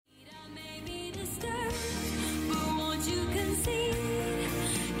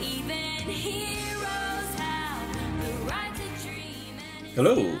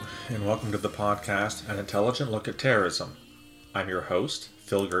Hello, and welcome to the podcast, An Intelligent Look at Terrorism. I'm your host,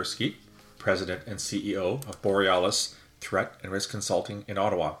 Phil Gursky, President and CEO of Borealis Threat and Risk Consulting in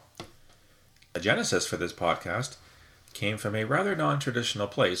Ottawa. The genesis for this podcast came from a rather non-traditional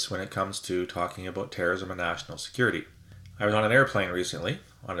place when it comes to talking about terrorism and national security. I was on an airplane recently,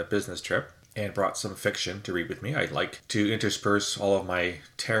 on a business trip, and brought some fiction to read with me. I like to intersperse all of my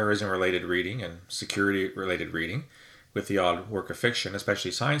terrorism-related reading and security-related reading with the odd work of fiction,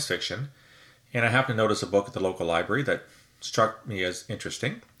 especially science fiction. And I happened to notice a book at the local library that struck me as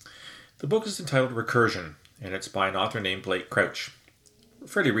interesting. The book is entitled Recursion, and it's by an author named Blake Crouch. A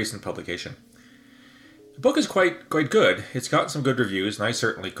fairly recent publication. The book is quite good. It's gotten some good reviews, and I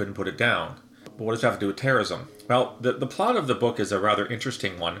certainly couldn't put it down. But what does it have to do with terrorism? Well, the plot of the book is a rather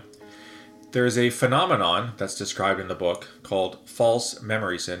interesting one. There is a phenomenon that's described in the book called false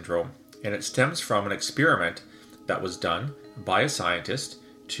memory syndrome, and it stems from an experiment that was done by a scientist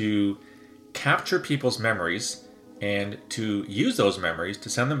to capture people's memories and to use those memories to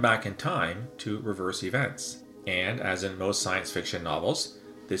send them back in time to reverse events. And as in most science fiction novels,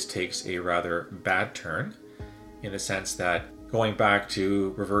 this takes a rather bad turn in the sense that going back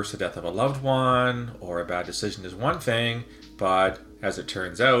to reverse the death of a loved one or a bad decision is one thing, but as it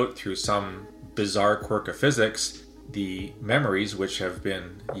turns out, through some bizarre quirk of physics, the memories which have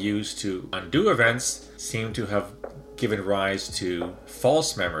been used to undo events seem to have given rise to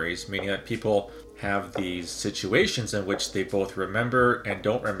false memories, meaning that people have these situations in which they both remember and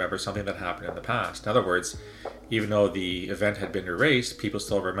don't remember something that happened in the past. In other words, even though the event had been erased, people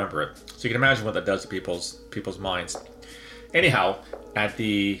still remember it. So you can imagine what that does to people's minds. Anyhow, at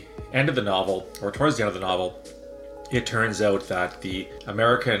the end of the novel, or towards the end of the novel, it turns out that the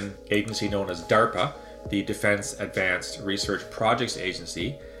American agency known as DARPA, the Defense Advanced Research Projects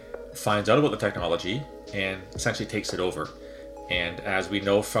Agency, finds out about the technology and essentially takes it over. And as we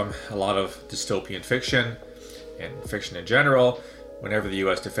know from a lot of dystopian fiction and fiction in general, whenever the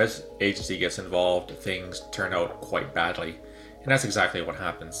US Defense Agency gets involved, things turn out quite badly. And that's exactly what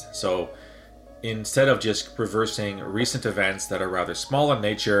happens. So instead of just reversing recent events that are rather small in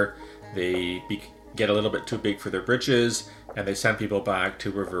nature, they get a little bit too big for their britches, and they send people back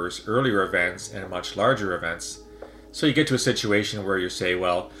to reverse earlier events and much larger events. So you get to a situation where you say,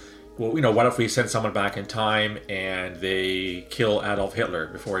 well, what if we send someone back in time and they kill Adolf Hitler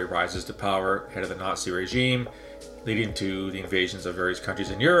before he rises to power, head of the Nazi regime, leading to the invasions of various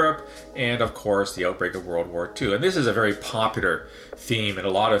countries in Europe, and of course the outbreak of World War II. And this is a very popular theme in a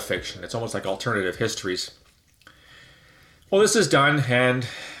lot of fiction. It's almost like alternative histories. Well, this is done, and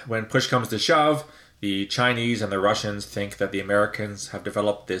when push comes to shove, the Chinese and the Russians think that the Americans have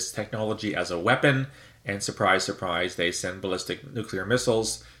developed this technology as a weapon, and surprise, surprise, they send ballistic nuclear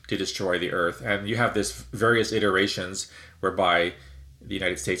missiles to destroy the Earth. And you have this various iterations whereby the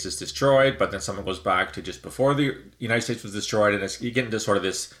United States is destroyed, but then someone goes back to just before the United States was destroyed, and you get into sort of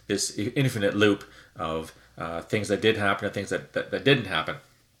this infinite loop of things that did happen and things that didn't happen.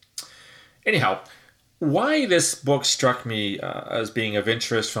 Anyhow, why this book struck me as being of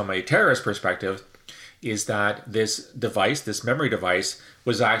interest from a terrorist perspective is that this memory device,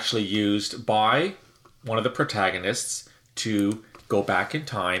 was actually used by one of the protagonists to go back in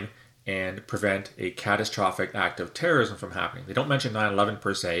time and prevent a catastrophic act of terrorism from happening. They don't mention 9/11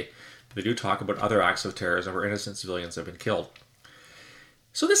 per se, but they do talk about other acts of terrorism where innocent civilians have been killed.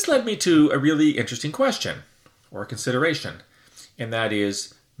 So this led me to a really interesting question, or consideration, and that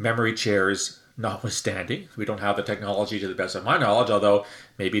is memory chairs notwithstanding. We don't have the technology to the best of my knowledge, although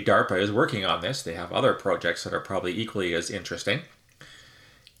maybe DARPA is working on this. They have other projects that are probably equally as interesting.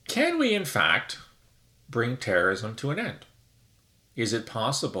 Can we, in fact, bring terrorism to an end? Is it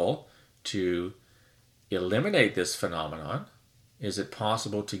possible to eliminate this phenomenon? Is it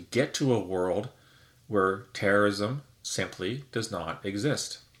possible to get to a world where terrorism simply does not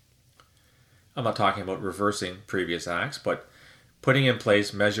exist? I'm not talking about reversing previous acts, but putting in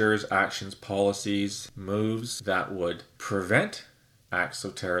place measures, actions, policies, moves that would prevent acts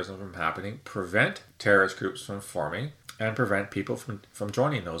of terrorism from happening, prevent terrorist groups from forming, and prevent people from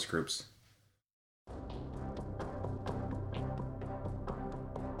joining those groups.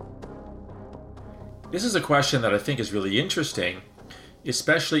 This is a question that I think is really interesting,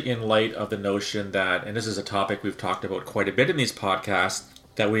 especially in light of the notion that, and this is a topic we've talked about quite a bit in these podcasts,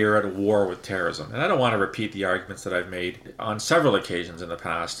 that we are at war with terrorism. And I don't want to repeat the arguments that I've made on several occasions in the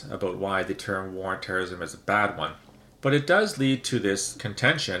past about why the term war on terrorism is a bad one. But it does lead to this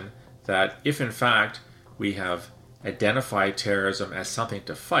contention that if in fact we have identified terrorism as something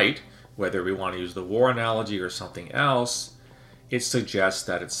to fight, whether we want to use the war analogy or something else, it suggests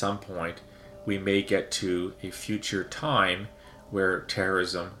that at some point we may get to a future time where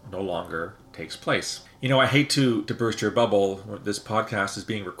terrorism no longer takes place. I hate to burst your bubble. This podcast is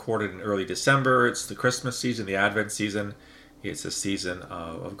being recorded in early December. It's the Christmas season, the Advent season. It's a season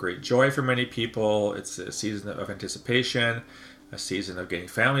of great joy for many people. It's a season of anticipation, a season of getting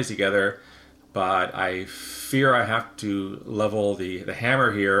families together. But I fear I have to level the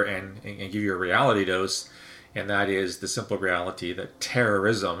hammer here and give you a reality dose, and that is the simple reality that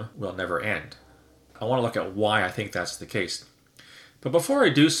terrorism will never end. I want to look at why I think that's the case. But before I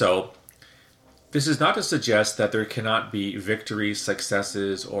do so, this is not to suggest that there cannot be victories,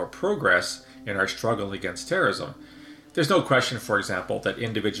 successes, or progress in our struggle against terrorism. There's no question, for example, that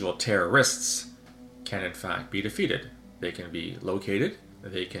individual terrorists can in fact be defeated. They can be located,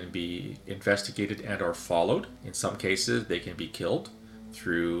 they can be investigated and or followed. In some cases, they can be killed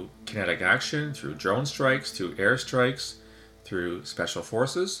through kinetic action, through drone strikes, through airstrikes, through special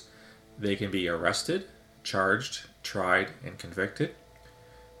forces. They can be arrested, charged, tried, and convicted.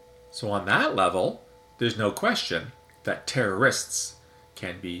 So on that level, there's no question that terrorists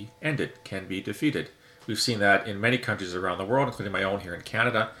can be ended, can be defeated. We've seen that in many countries around the world, including my own here in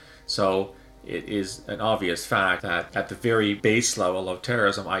Canada. So it is an obvious fact that at the very base level of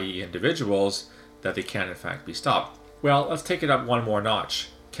terrorism, i.e. individuals, that they can in fact be stopped. Well, let's take it up one more notch.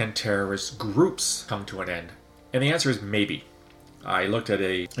 Can terrorist groups come to an end? And the answer is maybe. I looked at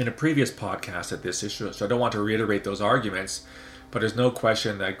in a previous podcast at this issue, so I don't want to reiterate those arguments, but there's no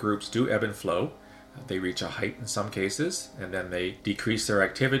question that groups do ebb and flow. They reach a height in some cases, and then they decrease their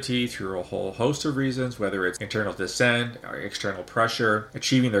activity through a whole host of reasons, whether it's internal dissent or external pressure,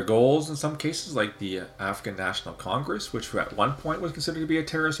 achieving their goals in some cases, like the African National Congress, which at one point was considered to be a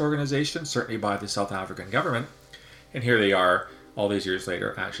terrorist organization, certainly by the South African government. And here they are, all these years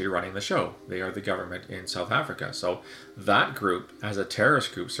later, actually running the show. They are the government in South Africa. So that group, as a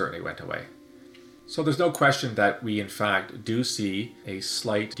terrorist group, certainly went away. So there's no question that we in fact do see a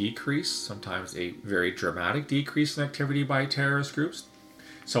slight decrease, sometimes a very dramatic decrease in activity by terrorist groups.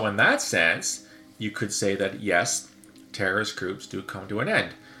 So in that sense, you could say that yes, terrorist groups do come to an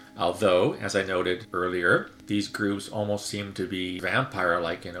end. Although, as I noted earlier, these groups almost seem to be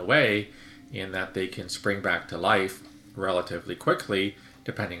vampire-like in a way, in that they can spring back to life relatively quickly,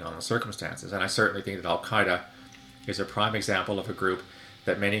 depending on the circumstances. And I certainly think that Al-Qaeda is a prime example of a group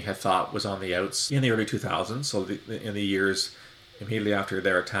that many had thought was on the outs in the early 2000s, so in the years immediately after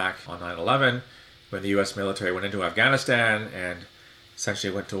their attack on 9/11, when the U.S. military went into Afghanistan and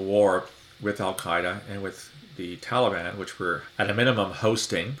essentially went to war with Al-Qaeda and with the Taliban, which were at a minimum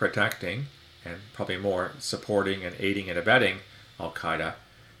hosting, protecting, and probably more supporting and aiding and abetting Al-Qaeda.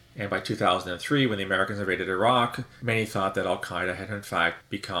 And by 2003, when the Americans invaded Iraq, many thought that Al-Qaeda had in fact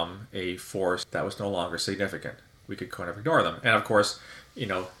become a force that was no longer significant. We could kind of ignore them. And of course,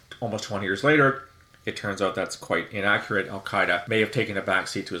 almost 20 years later, it turns out that's quite inaccurate. Al-Qaeda may have taken a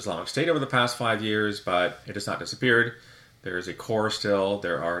backseat to Islamic State over the past 5 years, but it has not disappeared. There is a core still.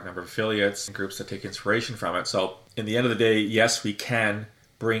 There are a number of affiliates and groups that take inspiration from it. So in the end of the day, yes, we can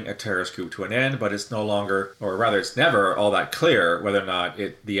bring a terrorist group to an end, but it's no longer, or rather it's never all that clear whether or not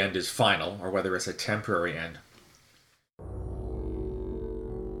the end is final or whether it's a temporary end.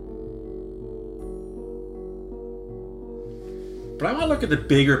 But I want to look at the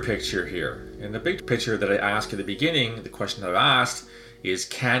bigger picture here. And the big picture that I asked at the beginning, the question that I've asked is,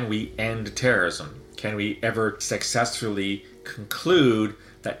 can we end terrorism? Can we ever successfully conclude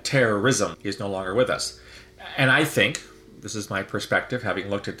that terrorism is no longer with us? And I think, this is my perspective, having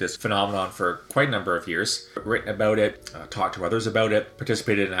looked at this phenomenon for quite a number of years, written about it, talked to others about it,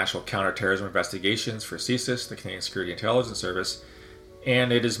 participated in actual counterterrorism investigations for CSIS, the Canadian Security Intelligence Service,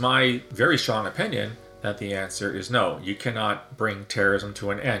 and it is my very strong opinion that the answer is no. You cannot bring terrorism to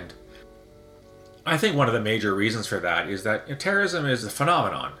an end. I think one of the major reasons for that is that terrorism is a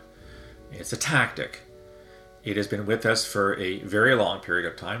phenomenon. It's a tactic. It has been with us for a very long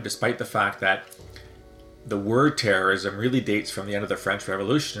period of time, despite the fact that the word terrorism really dates from the end of the French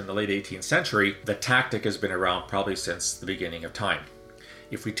Revolution in the late 18th century. The tactic has been around probably since the beginning of time.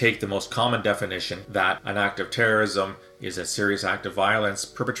 If we take the most common definition that an act of terrorism is a serious act of violence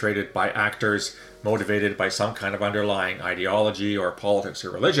perpetrated by actors motivated by some kind of underlying ideology or politics or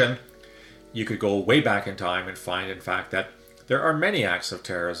religion, you could go way back in time and find, in fact, that there are many acts of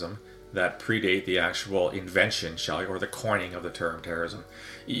terrorism that predate the actual invention, or the coining of the term terrorism.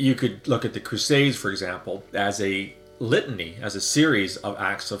 You could look at the Crusades, for example, as a litany, as a series of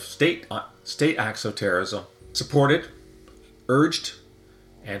acts of state acts of terrorism, supported, urged,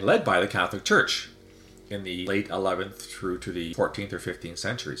 and led by the Catholic Church in the late 11th through to the 14th or 15th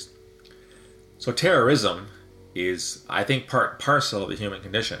centuries. So terrorism is, I think, part and parcel of the human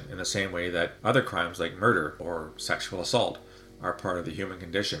condition, in the same way that other crimes like murder or sexual assault are part of the human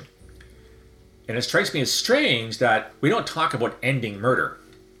condition. And it strikes me as strange that we don't talk about ending murder.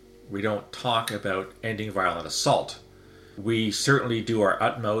 We don't talk about ending violent assault. We certainly do our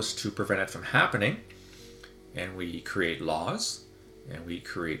utmost to prevent it from happening, and we create laws, and we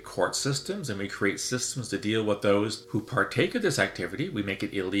create court systems, and we create systems to deal with those who partake of this activity. We make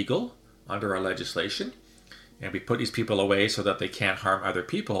it illegal under our legislation, and we put these people away so that they can't harm other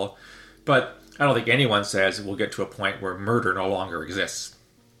people. But I don't think anyone says we'll get to a point where murder no longer exists.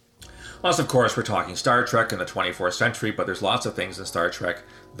 Unless, of course, we're talking Star Trek in the 24th century, but there's lots of things in Star Trek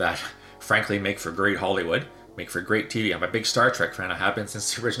that, frankly, make for great Hollywood, make for great TV. I'm a big Star Trek fan. I have been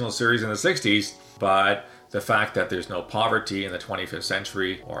since the original series in the 60s, but the fact that there's no poverty in the 25th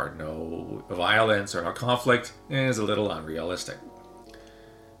century, or no violence, or no conflict, is a little unrealistic.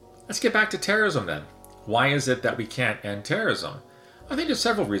 Let's get back to terrorism then. Why is it that we can't end terrorism? I think there's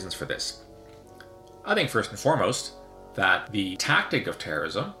several reasons for this. I think first and foremost, that the tactic of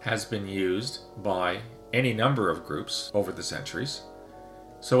terrorism has been used by any number of groups over the centuries.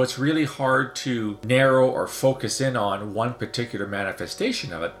 So it's really hard to narrow or focus in on one particular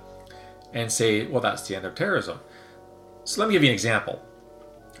manifestation of it and say, well, that's the end of terrorism. So let me give you an example.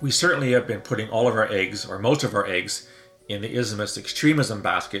 We certainly have been putting all of our eggs, or most of our eggs, in the Islamist extremism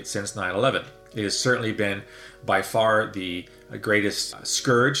basket since 9/11. It has certainly been by far the greatest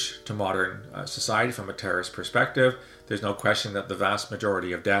scourge to modern society from a terrorist perspective. There's no question that the vast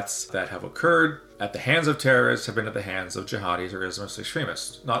majority of deaths that have occurred at the hands of terrorists have been at the hands of jihadis or Islamist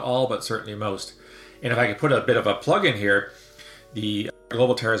extremists. Not all, but certainly most. And if I could put a bit of a plug in here, the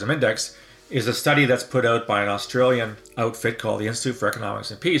Global Terrorism Index is a study that's put out by an Australian outfit called the Institute for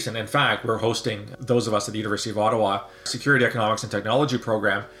Economics and Peace. And in fact, we're hosting, those of us at the University of Ottawa, Security, Economics and Technology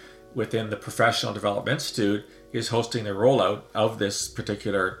program within the Professional Development Institute is hosting the rollout of this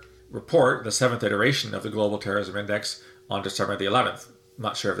particular report, the 7th iteration of the Global Terrorism Index, on December the 11th. I'm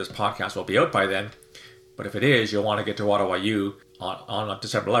not sure if this podcast will be out by then, but if it is, you'll want to get to Ottawa U on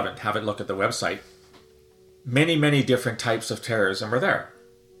December 11th. Have a look at the website. Many, many different types of terrorism are there.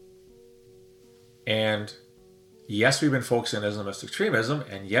 And yes, we've been focusing on Islamist extremism,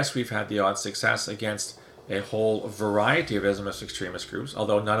 and yes, we've had the odd success against a whole variety of Islamist extremist groups,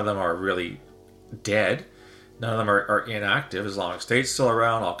 although none of them are really dead. None of them are inactive. Islamic State's still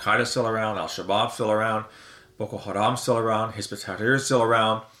around, Al-Qaeda's still around, Al-Shabaab's still around, Boko Haram's still around, Hizb ut-Tahrir is still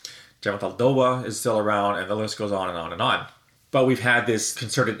around, Jamaat al-Dowa is still around, and the list goes on and on and on. But we've had this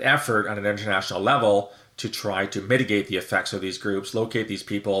concerted effort on an international level to try to mitigate the effects of these groups, locate these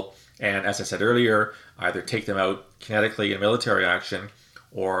people, and as I said earlier, either take them out kinetically in military action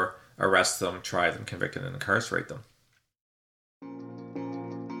or arrest them, try them, convict them, and incarcerate them.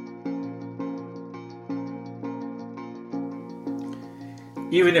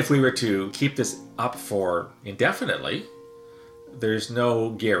 Even if we were to keep this up for indefinitely, there's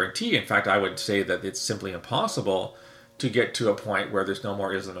no guarantee. In fact, I would say that it's simply impossible to get to a point where there's no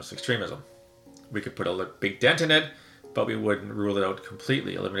more Islamist extremism. We could put a big dent in it, but we wouldn't rule it out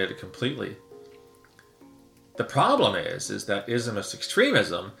completely, eliminate it completely. The problem is that Islamist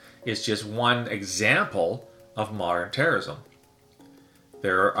extremism is just one example of modern terrorism.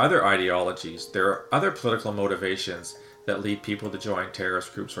 There are other ideologies, there are other political motivations that lead people to join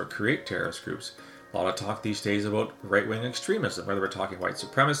terrorist groups or create terrorist groups. A lot of talk these days about right-wing extremism, whether we're talking white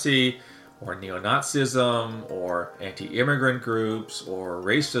supremacy or neo-Nazism or anti-immigrant groups or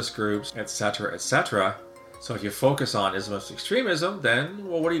racist groups, etc., etc. So if you focus on Islamist extremism, then,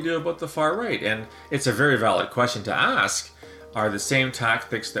 well, what do you do about the far right? And it's a very valid question to ask. Are the same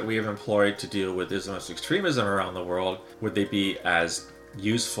tactics that we have employed to deal with Islamist extremism around the world, would they be as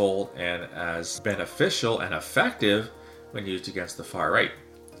useful and as beneficial and effective when used against the far right?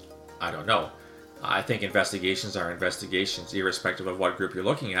 I don't know. I think investigations are investigations, irrespective of what group you're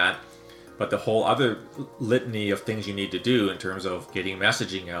looking at. But the whole other litany of things you need to do in terms of getting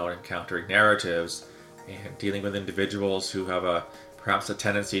messaging out and countering narratives and dealing with individuals who have perhaps a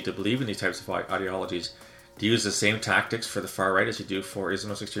tendency to believe in these types of ideologies, do you use the same tactics for the far right as you do for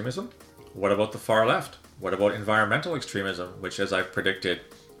Islamist extremism? What about the far left? What about environmental extremism, which, as I've predicted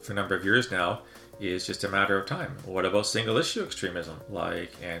for a number of years now, is just a matter of time? What about single issue extremism,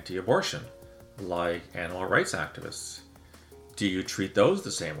 like anti-abortion, like animal rights activists? Do you treat those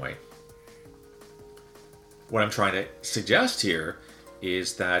the same way? What I'm trying to suggest here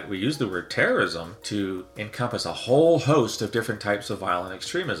is that we use the word terrorism to encompass a whole host of different types of violent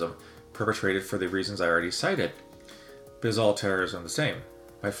extremism perpetrated for the reasons I already cited. But is all terrorism the same?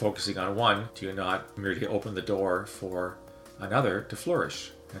 By focusing on one, do you not merely open the door for another to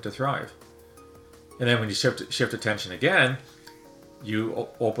flourish and to thrive? And then when you shift attention again, you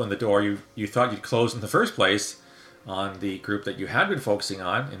open the door you thought you'd close in the first place on the group that you had been focusing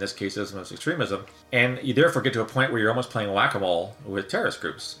on, in this case Islamist extremism, and you therefore get to a point where you're almost playing whack-a-mole with terrorist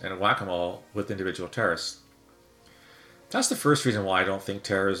groups and whack-a-mole with individual terrorists. That's the first reason why I don't think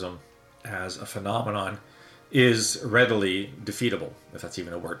terrorism as a phenomenon is readily defeatable, if that's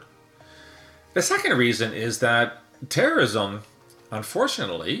even a word. The second reason is that terrorism,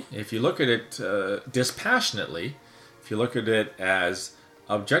 unfortunately, if you look at it dispassionately, if you look at it as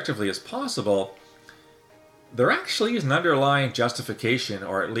objectively as possible, there actually is an underlying justification,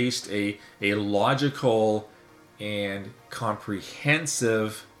 or at least a logical and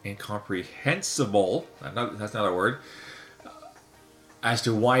comprehensive and comprehensible, that's not a word, as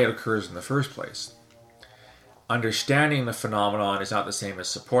to why it occurs in the first place. Understanding the phenomenon is not the same as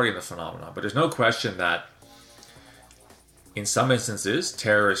supporting the phenomenon, but there's no question that in some instances,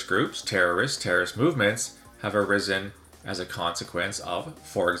 terrorist groups, terrorist movements have arisen as a consequence of,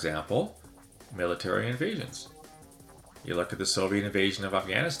 for example, military invasions. You look at the Soviet invasion of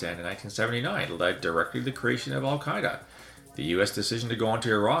Afghanistan in 1979, led directly to the creation of Al-Qaeda. The US decision to go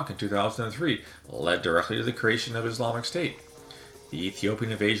into Iraq in 2003 led directly to the creation of Islamic State. The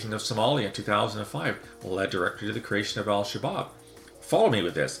Ethiopian invasion of Somalia in 2005 led directly to the creation of Al-Shabaab. Follow me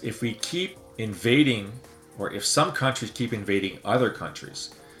with this. If we keep invading, or if some countries keep invading other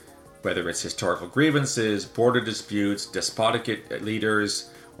countries, whether it's historical grievances, border disputes, despotic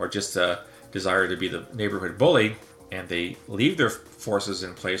leaders, or just a desire to be the neighborhood bully, and they leave their forces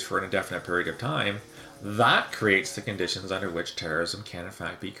in place for an indefinite period of time, that creates the conditions under which terrorism can in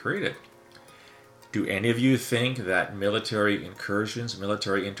fact be created. Do any of you think that military incursions,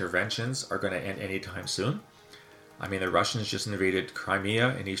 military interventions are going to end anytime soon? I mean, the Russians just invaded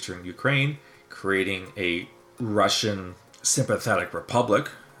Crimea in eastern Ukraine, creating a Russian sympathetic republic.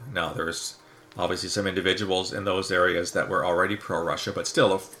 Now, there's obviously some individuals in those areas that were already pro-Russia, but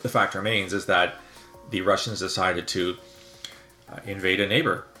still, the fact remains is that the Russians decided to invade a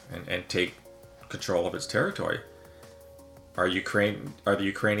neighbor and take control of its territory. Are the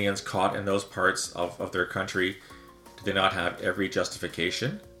Ukrainians caught in those parts of their country? Do they not have every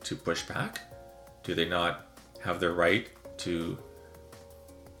justification to push back? Do they not have the right to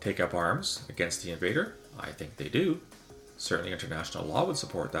take up arms against the invader? I think they do. Certainly international law would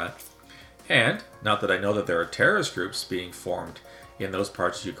support that. And, not that I know that there are terrorist groups being formed in those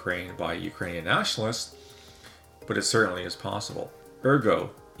parts of Ukraine by Ukrainian nationalists, but it certainly is possible. Ergo,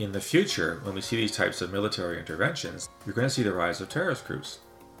 in the future, when we see these types of military interventions, you're going to see the rise of terrorist groups.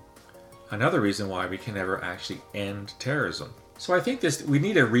 Another reason why we can never actually end terrorism. So I think we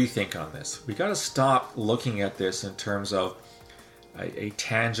need a rethink on this. We got to stop looking at this in terms of a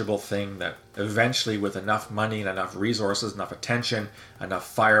tangible thing that eventually, with enough money and enough resources, enough attention,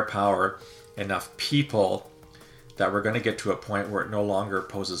 enough firepower, enough people, that we're going to get to a point where it no longer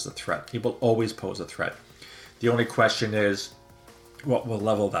poses a threat. It will always pose a threat. The only question is, what will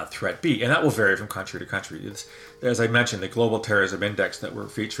level that threat be? And that will vary from country to country. As I mentioned, the Global Terrorism Index that we're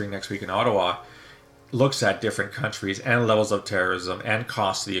featuring next week in Ottawa looks at different countries and levels of terrorism and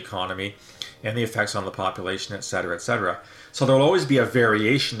costs to the economy and the effects on the population, etc., etc. So there will always be a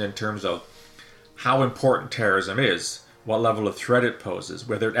variation in terms of how important terrorism is, what level of threat it poses,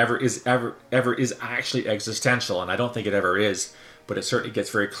 whether it ever is actually existential, and I don't think it ever is, but it certainly gets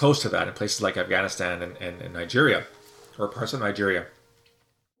very close to that in places like Afghanistan and Nigeria, or parts of Nigeria.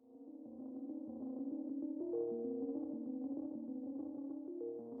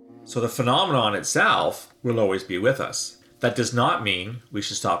 So the phenomenon itself will always be with us. That does not mean we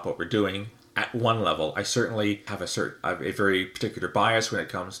should stop what we're doing at one level. I certainly have a very particular bias when it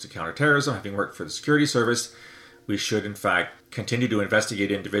comes to counterterrorism. Having worked for the security service, we should in fact continue to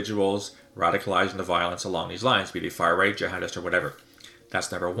investigate individuals radicalized into violence along these lines, be they far-right, jihadist, or whatever. That's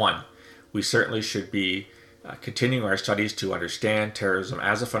number one. We certainly should be continuing our studies to understand terrorism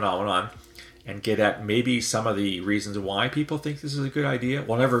as a phenomenon and get at maybe some of the reasons why people think this is a good idea.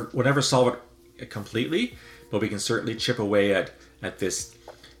 We'll never solve it completely, but we can certainly chip away at this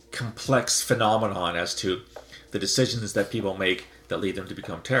complex phenomenon as to the decisions that people make that lead them to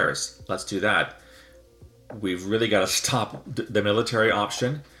become terrorists. Let's do that. We've really got to stop the military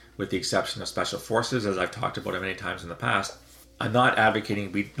option, with the exception of special forces, as I've talked about it many times in the past. I'm not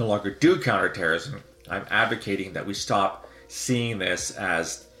advocating we no longer do counterterrorism. I'm advocating that we stop seeing this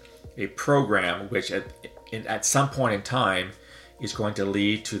as a program which at some point in time is going to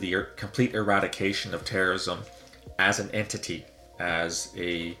lead to the complete eradication of terrorism as an entity, as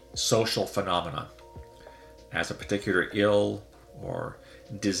a social phenomenon, as a particular ill or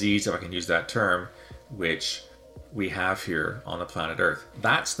disease, if I can use that term, which we have here on the planet Earth.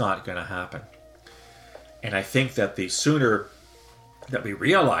 That's not going to happen. And I think that the sooner that we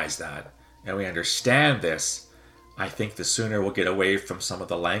realize that and we understand this, I think the sooner we'll get away from some of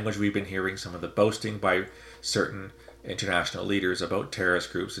the language we've been hearing, some of the boasting by certain international leaders about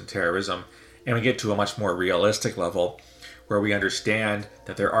terrorist groups and terrorism, and we get to a much more realistic level where we understand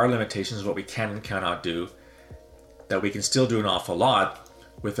that there are limitations of what we can and cannot do, that we can still do an awful lot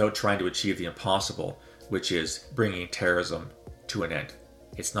without trying to achieve the impossible, which is bringing terrorism to an end.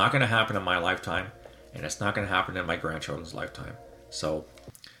 It's not going to happen in my lifetime, and it's not going to happen in my grandchildren's lifetime. So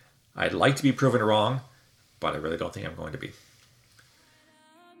I'd like to be proven wrong, but I really don't think I'm going to be.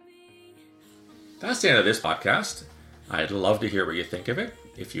 That's the end of this podcast. I'd love to hear what you think of it.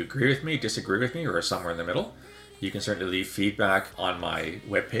 If you agree with me, disagree with me, or are somewhere in the middle, you can certainly leave feedback on my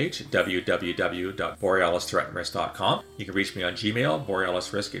webpage, www.borealisthreatandrisk.com. You can reach me on Gmail,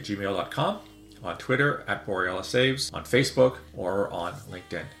 borealisrisk@gmail.com, on Twitter, @BorealisSaves, on Facebook, or on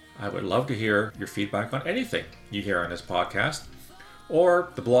LinkedIn. I would love to hear your feedback on anything you hear on this podcast, or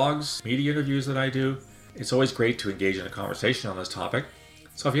the blogs, media interviews that I do. It's always great to engage in a conversation on this topic.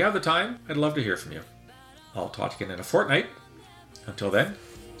 So if you have the time, I'd love to hear from you. I'll talk again in a fortnight. Until then,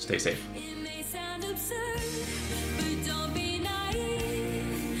 stay safe.